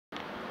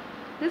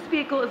This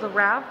vehicle is a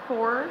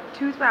RAV4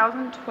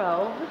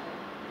 2012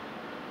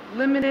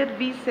 limited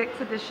V6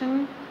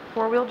 edition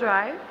four-wheel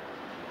drive,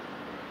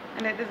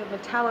 and it is a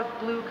metallic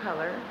blue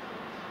color.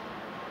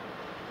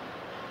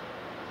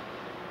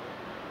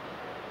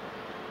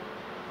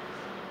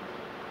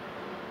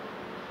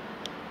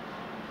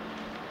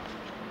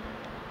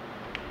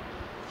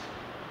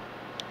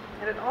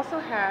 And it also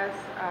has,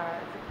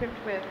 it's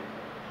equipped with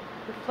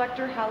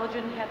reflector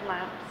halogen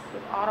headlamps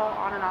with auto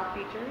on and off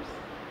features,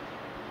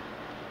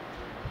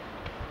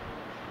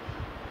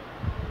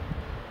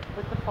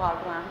 with the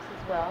fog lamps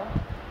as well.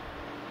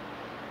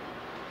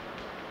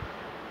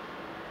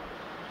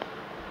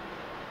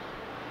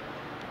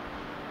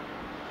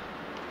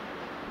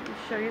 Let me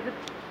show you the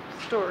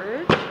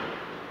storage.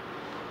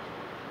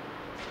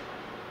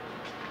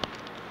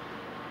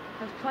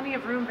 There's plenty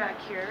of room back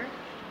here.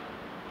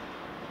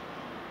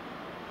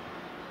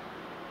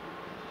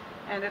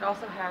 And it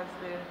also has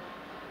the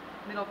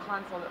middle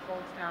console that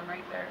folds down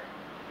right there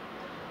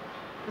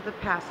for the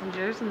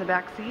passengers in the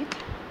back seat.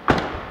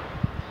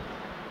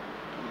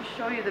 Let me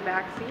show you the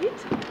back seat.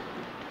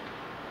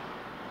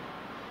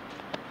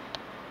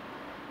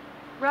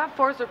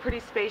 RAV4s are pretty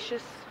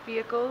spacious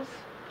vehicles.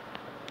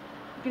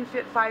 You can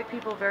fit 5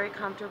 people very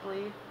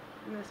comfortably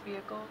in this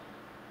vehicle.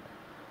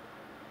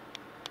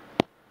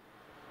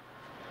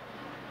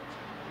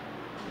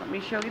 Let me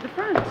show you the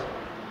front.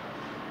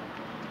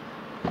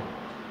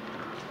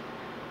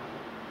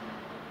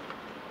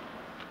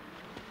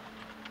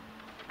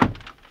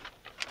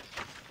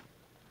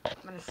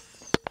 I'm going to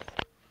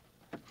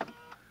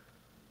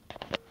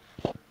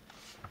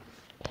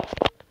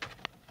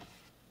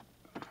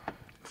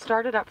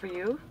start it up for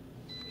you.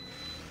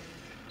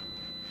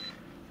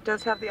 It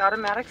does have the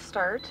automatic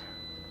start.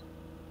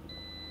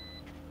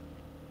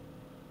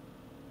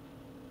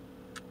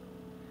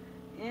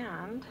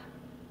 And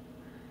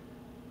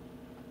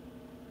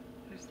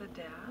there's the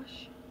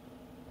dash,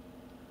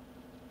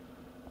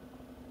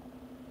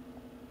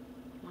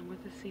 along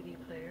with the CD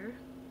player.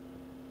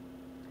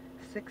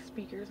 6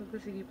 speakers with the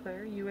CD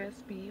player,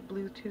 USB,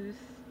 Bluetooth,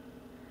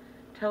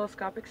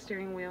 telescopic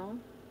steering wheel,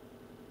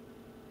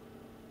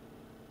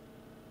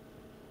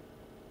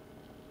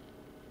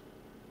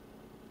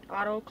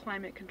 auto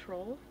climate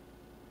control,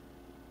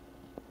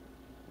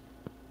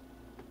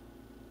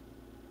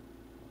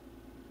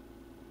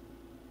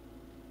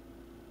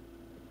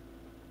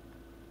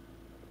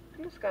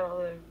 and it's got all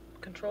the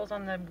controls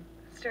on the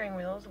steering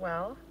wheel as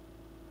well.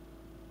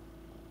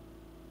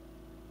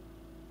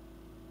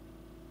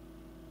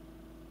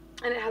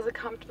 And it has a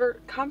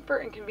comfort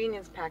and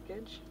convenience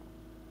package,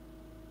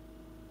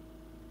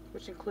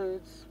 which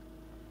includes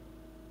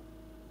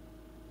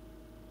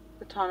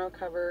the tonneau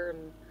cover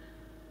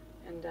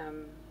and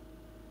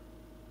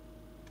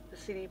the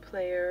CD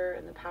player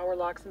and the power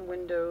locks and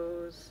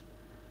windows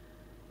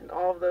and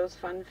all of those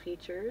fun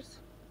features.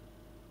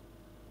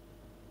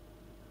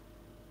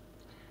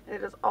 And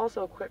it is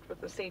also equipped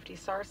with the safety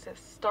star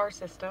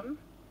system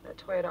that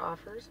Toyota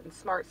offers and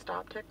smart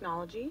stop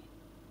technology.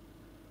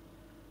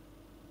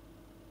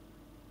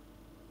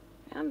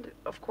 And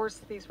of course,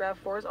 these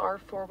RAV4s are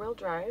 4-wheel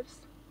drives,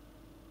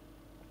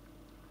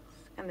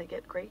 and they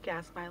get great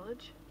gas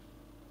mileage.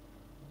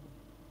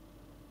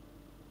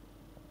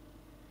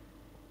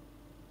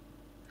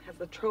 Has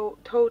the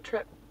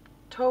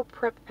tow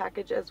prep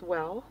package as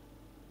well,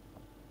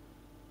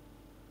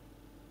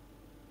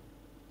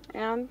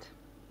 and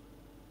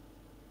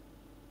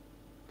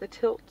the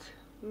tilt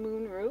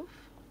moon roof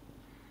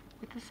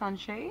with the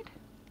sunshade.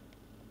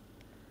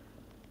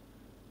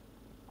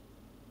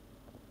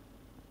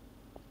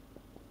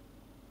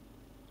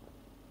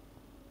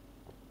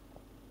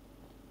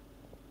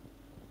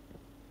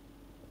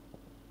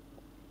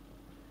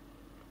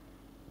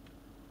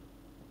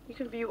 You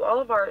can view all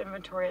of our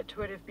inventory at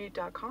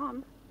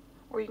toyotabutte.com,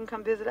 or you can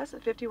come visit us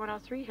at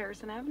 5103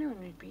 Harrison Avenue, and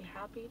we'd be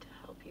happy to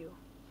help you.